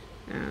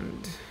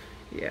 And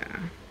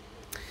yeah,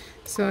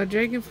 so a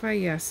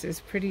dragonfly, yes, is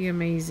pretty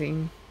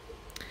amazing.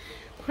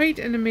 Quite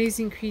an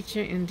amazing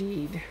creature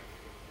indeed.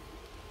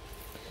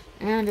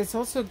 And it's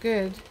also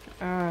good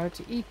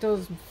to eat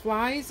those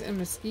flies and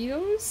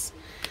mosquitoes.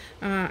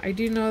 I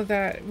do know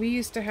that we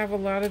used to have a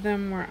lot of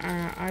them where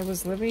I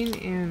was living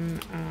in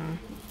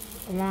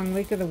along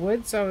Lake of the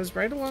Woods, so I was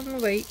right along the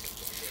lake,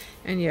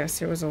 and yes,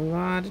 there was a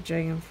lot of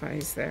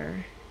dragonflies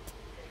there,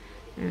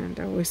 and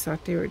I always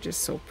thought they were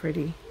just so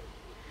pretty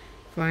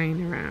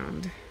flying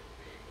around.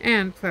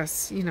 And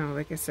plus, you know,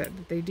 like I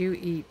said, they do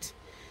eat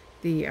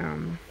the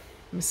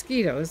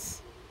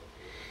mosquitoes,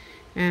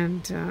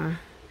 and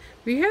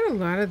we had a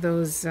lot of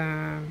those,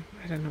 I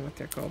don't know what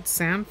they're called,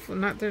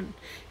 they're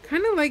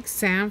kind of like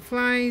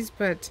sandflies,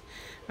 but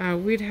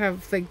we'd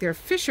have, like, they're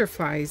fisher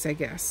flies, I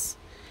guess.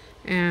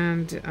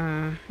 And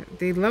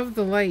they love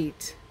the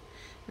light.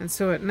 And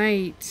so at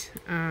night,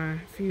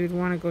 if you'd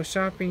want to go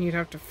shopping, you'd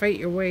have to fight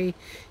your way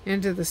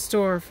into the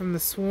store from the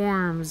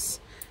swarms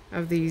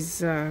of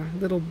these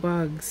little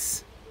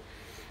bugs.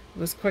 It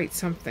was quite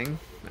something.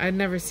 I'd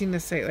never seen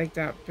a sight like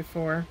that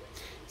before.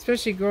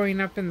 Especially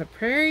growing up in the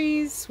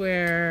prairies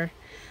where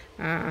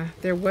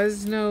there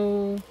was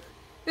no...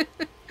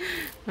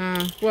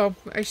 well,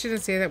 I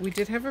shouldn't say that. We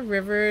did have a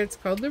river. It's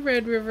called the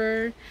Red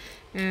River.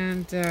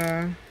 And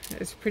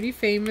it's pretty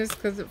famous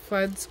because it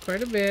floods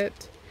quite a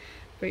bit.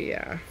 But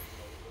yeah.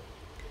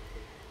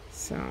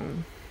 So...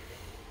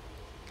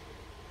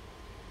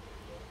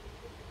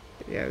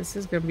 yeah, this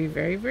is going to be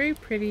very, very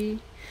pretty.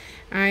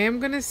 I am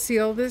going to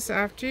seal this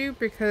after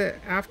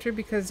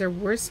because there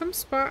were some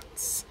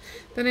spots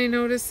that I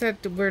noticed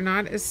that were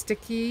not as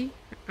sticky.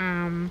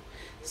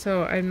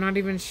 So I'm not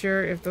even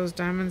sure if those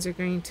diamonds are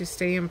going to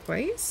stay in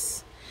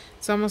place.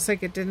 It's almost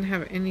like it didn't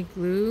have any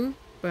glue,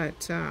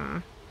 but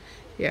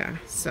yeah,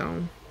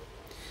 so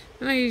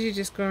and I usually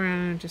just go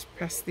around and just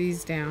press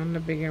these down, the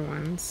bigger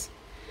ones.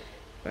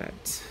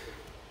 But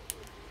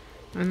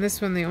on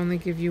this one they only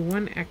give you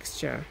one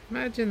extra.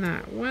 Imagine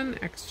that, one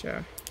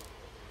extra.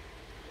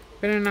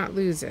 Better not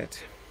lose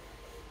it.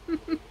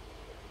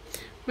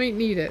 Might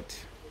need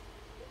it.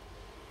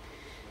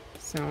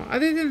 So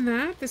other than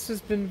that, this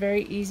has been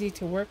very easy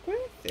to work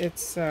with.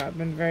 It's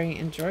been very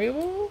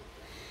enjoyable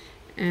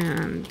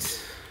and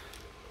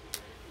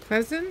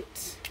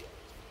pleasant.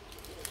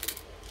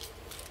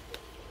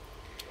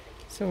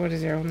 So what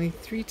is there, only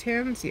 3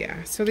 tens?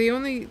 Yeah,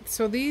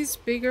 so these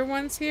bigger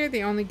ones here,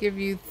 they only give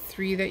you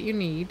 3 that you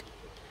need.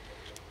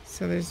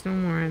 So there's no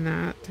more in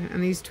that.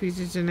 And these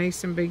tweezers are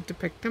nice and big to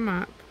pick them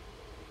up,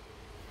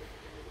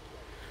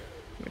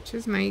 which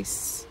is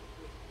nice.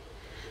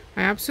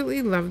 I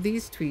absolutely love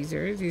these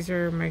tweezers. These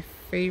are my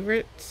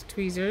favorite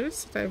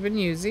tweezers that I've been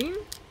using.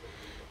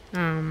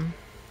 I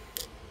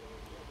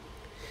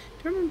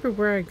don't remember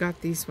where I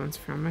got these ones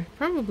from.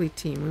 Probably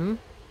Temu,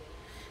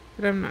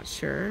 but I'm not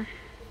sure.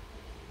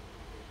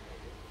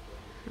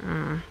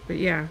 But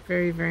yeah,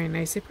 very, very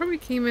nice. They probably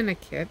came in a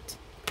kit,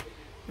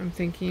 I'm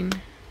thinking.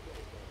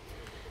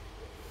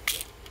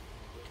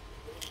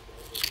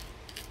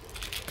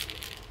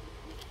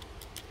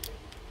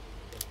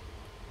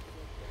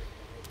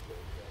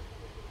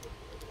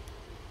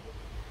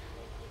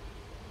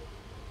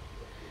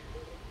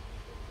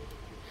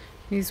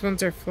 These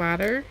ones are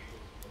flatter,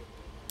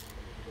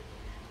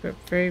 but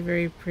very,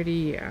 very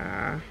pretty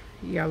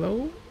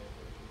yellow.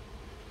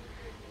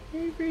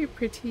 Very, very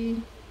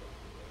pretty.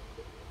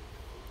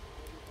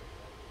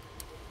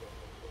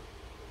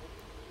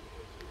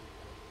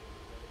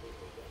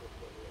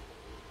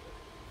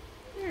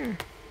 There.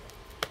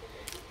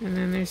 And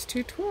then there's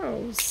 2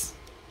 12s.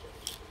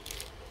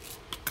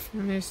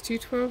 And there's 2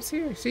 12s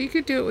here. So you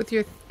could do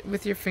it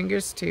with your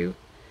fingers too.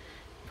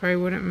 Probably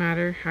wouldn't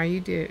matter how you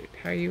did,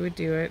 how you would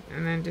do it,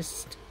 and then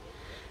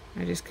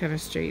I just kind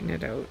of straighten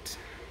it out.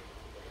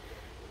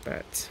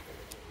 But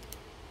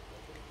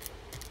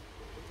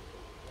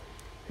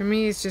for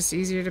me, it's just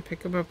easier to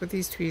pick them up with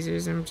these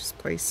tweezers and just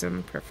place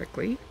them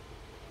perfectly.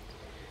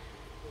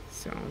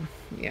 So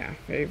yeah,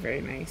 very,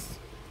 very nice.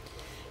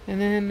 And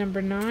then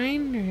number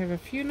 9, I have a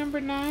few number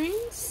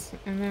 9s,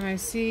 and then I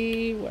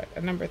see what,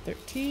 a number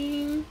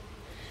 13,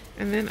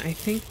 and then I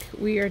think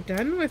we are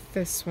done with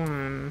this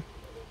one.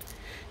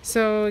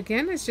 So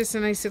again, it's just a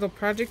nice little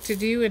project to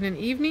do in an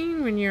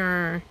evening when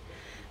you're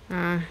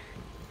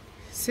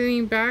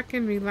sitting back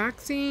and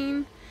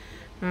relaxing,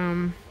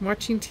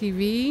 watching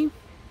TV,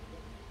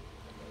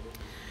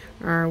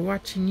 or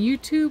watching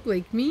YouTube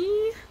like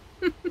me.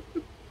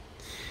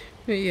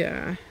 But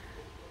yeah.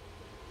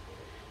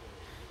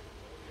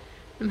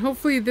 And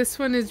hopefully this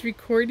one is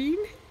recording.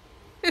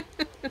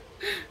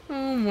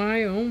 Oh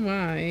my, oh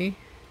my.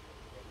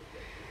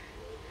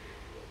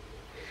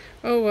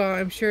 Oh well,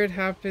 I'm sure it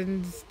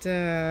happens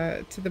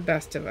to the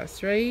best of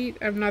us, right?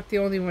 I'm not the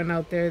only one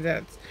out there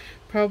that's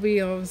probably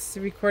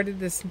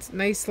recorded this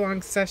nice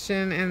long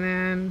session and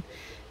then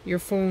your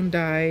phone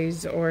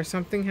dies or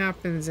something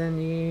happens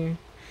and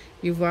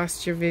you've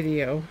lost your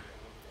video.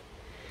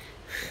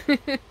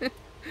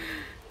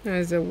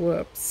 As a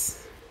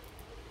whoops.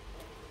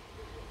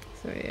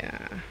 So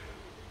yeah.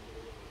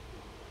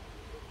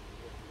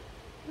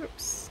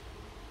 Oops.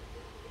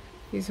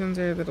 These ones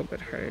are a little bit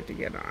harder to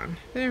get on.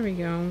 There we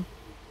go.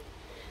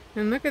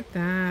 And look at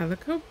that.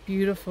 Look how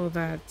beautiful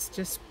that's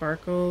just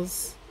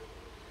sparkles.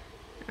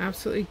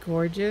 Absolutely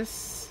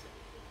gorgeous.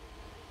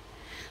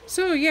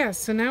 So yeah,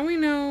 so now we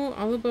know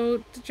all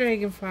about the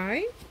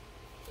dragonfly.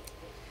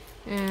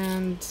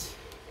 And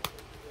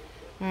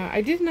I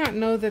did not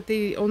know that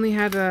they only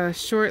had a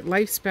short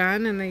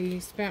lifespan and they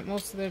spent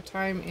most of their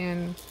time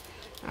in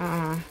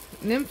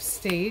nymph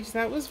stage.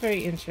 That was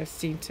very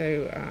interesting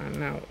to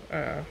know.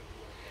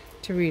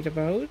 To read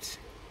about,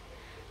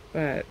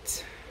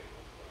 but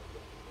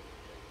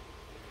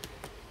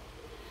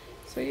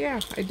so yeah,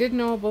 I did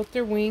know about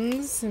their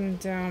wings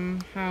and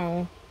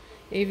how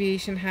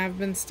aviation have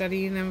been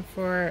studying them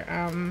for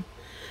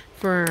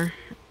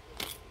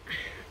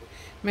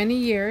many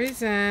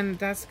years, and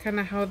that's kind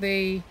of how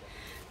they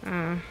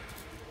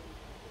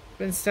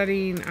been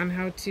studying on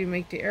how to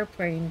make the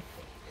airplane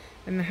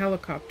and the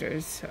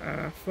helicopters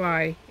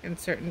fly in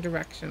certain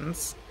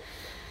directions.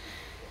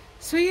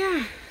 So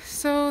yeah,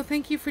 so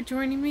thank you for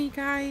joining me,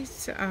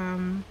 guys.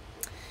 Again,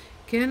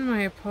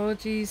 my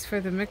apologies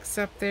for the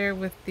mix-up there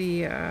with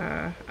the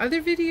other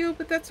video,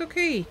 but that's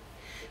okay.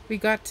 We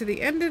got to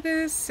the end of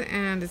this,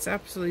 and it's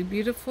absolutely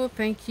beautiful.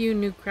 Thank you,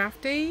 New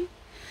Craft Day,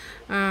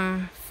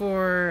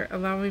 for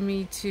allowing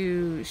me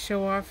to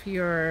show off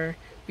your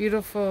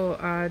beautiful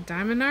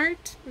diamond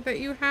art that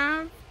you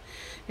have.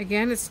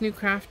 Again, it's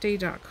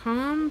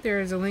newcraftday.com.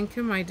 There is a link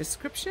in my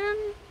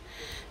description.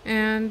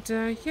 And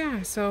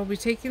yeah, so I'll be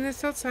taking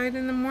this outside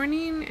in the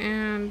morning,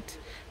 and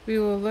we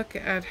will look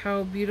at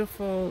how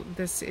beautiful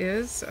this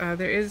is.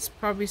 There is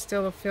probably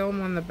still a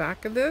film on the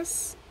back of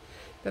this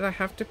that I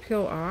have to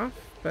peel off,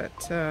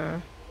 but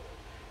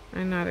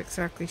I'm not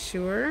exactly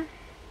sure.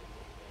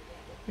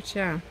 But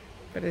yeah,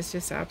 but it's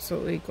just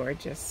absolutely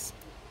gorgeous.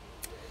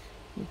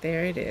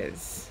 There it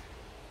is.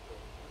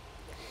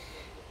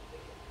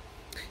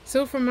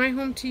 So from my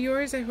home to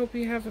yours, I hope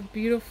you have a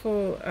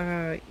beautiful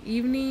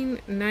evening,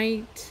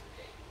 night,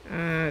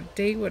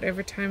 day,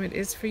 whatever time it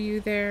is for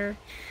you there.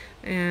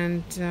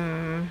 And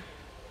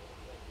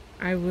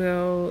I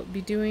will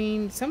be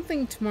doing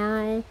something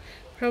tomorrow,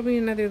 probably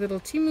another little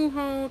Temu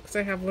haul, because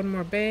I have one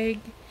more bag.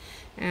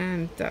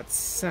 And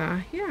that's,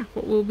 yeah,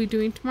 what we'll be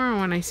doing tomorrow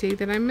when I say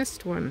that I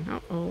missed one.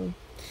 Uh-oh.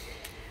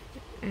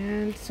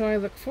 And so I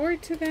look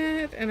forward to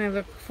that, and I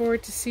look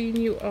forward to seeing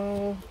you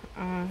all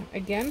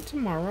again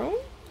tomorrow.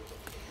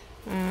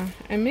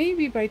 And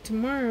maybe by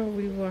tomorrow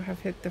we will have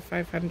hit the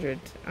 500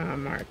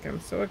 mark. I'm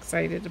so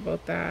excited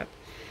about that.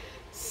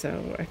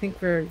 So I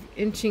think we're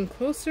inching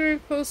closer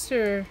and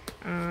closer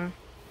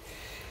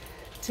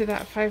to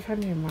that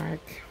 500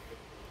 mark.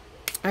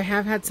 I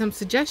have had some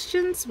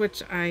suggestions,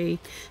 which I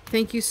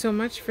thank you so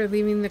much for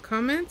leaving the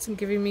comments and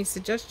giving me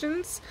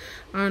suggestions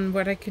on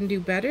what I can do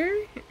better.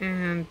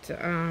 And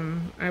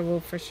I will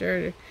for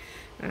sure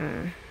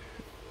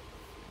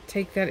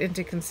take that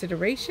into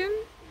consideration.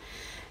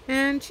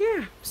 And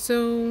yeah,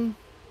 so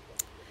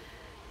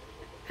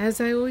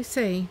as I always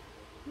say,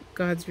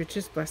 God's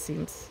richest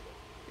blessings.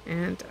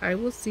 And I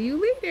will see you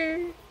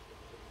later.